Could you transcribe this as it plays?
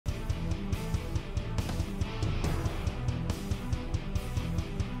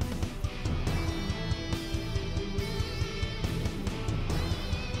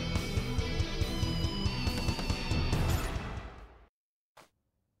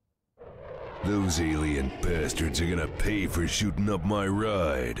Those alien bastards are gonna pay for shooting up my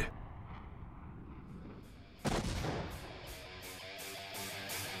ride.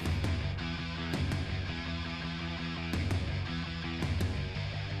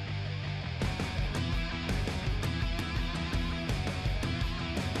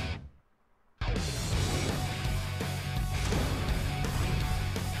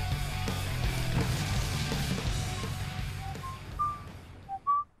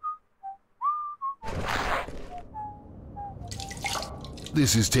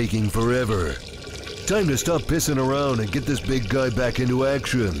 This is taking forever. Time to stop pissing around and get this big guy back into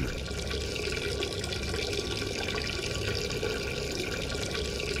action.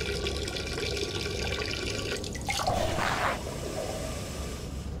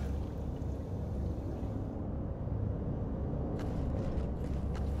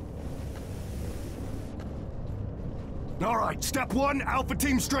 All right, step one, Alpha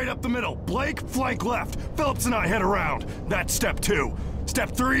team straight up the middle. Blake, flank left. Phillips and I head around. That's step two.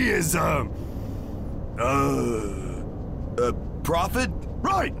 Step three is, Prophet?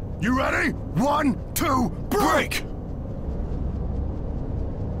 Right! You ready? 1, 2, break!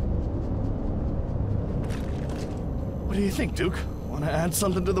 What do you think, Duke? Want to add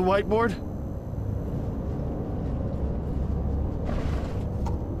something to the whiteboard?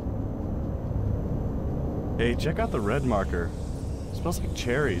 Hey, check out the red marker. It smells like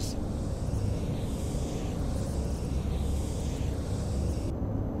cherries.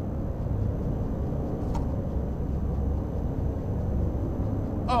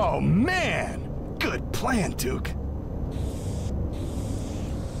 Oh, man! Good plan, Duke.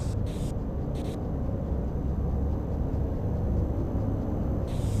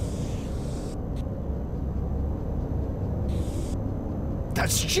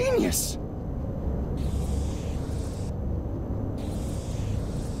 That's genius!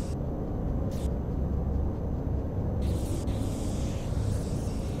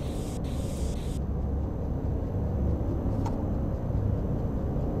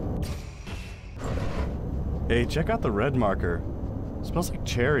 Hey, check out the red marker. It smells like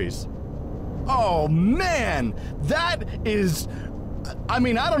cherries. Oh, man! That is... I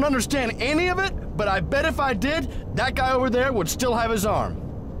mean, I don't understand any of it, but I bet if I did, that guy over there would still have his arm.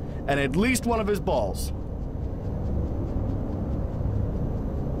 And at least one of his balls.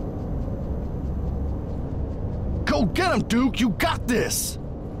 Go get him, Duke! You got this!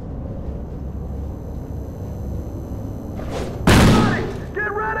 Get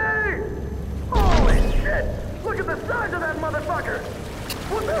ready! Holy shit! Look at the size of that motherfucker!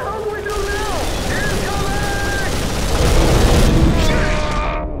 What the hell do we do now? Incoming!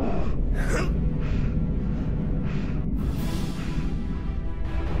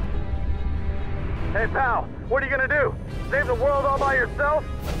 Hey pal, what are you gonna do? Save the world all by yourself?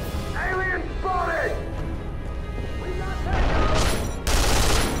 Alien spotted! We got that!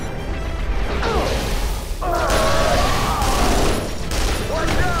 Watch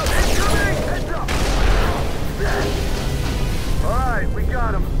out! Incoming! Heads up! Alright, we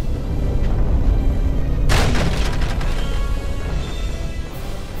got him.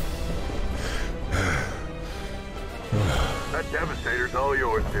 That Devastator's all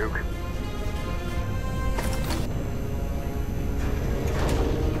yours, Duke.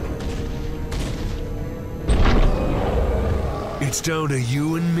 It's down to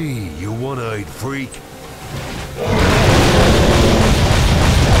you and me, you one-eyed freak.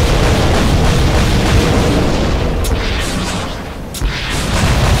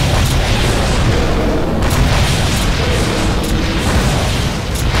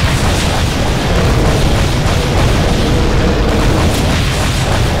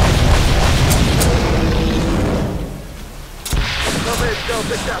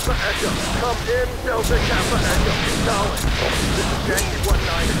 Delta Kappa Echo. Come in, Delta Kappa Echo. Solid. This is Yankee 19.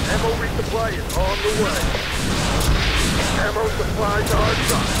 Ammo resupply is on the way. Ammo supplies are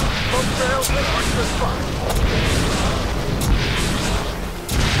done. Pump sales and Archer spot.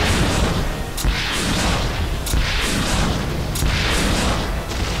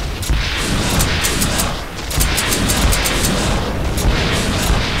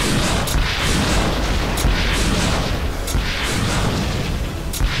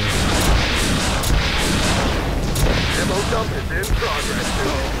 Dump is in progress.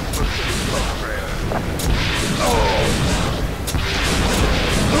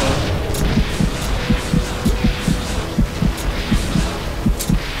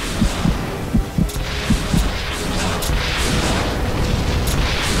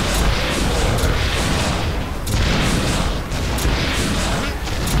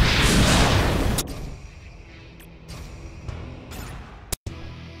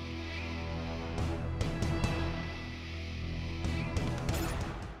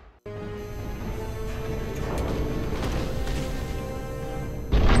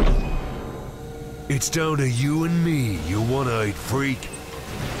 It's down to you and me, you one-eyed freak.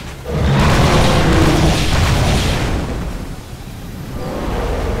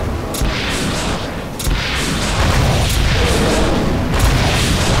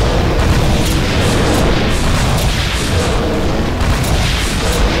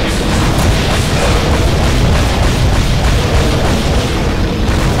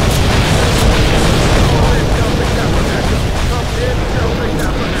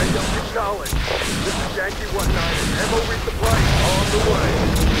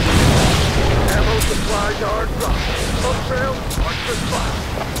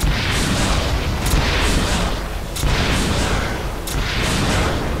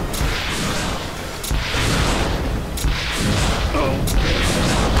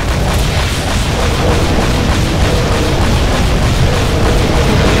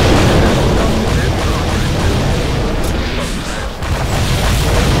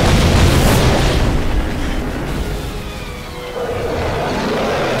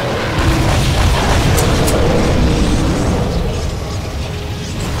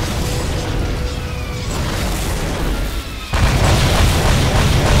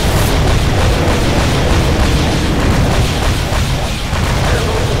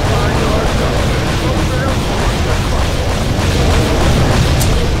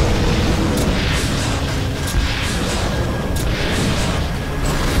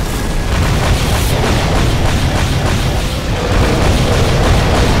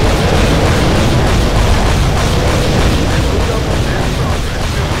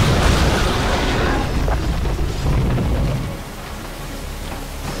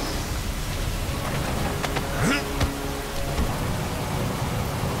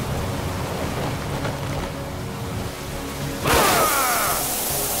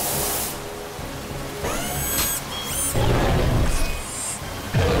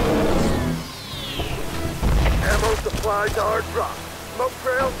 Supplies are dropped. Smoke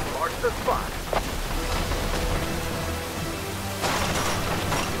trails mark the spot.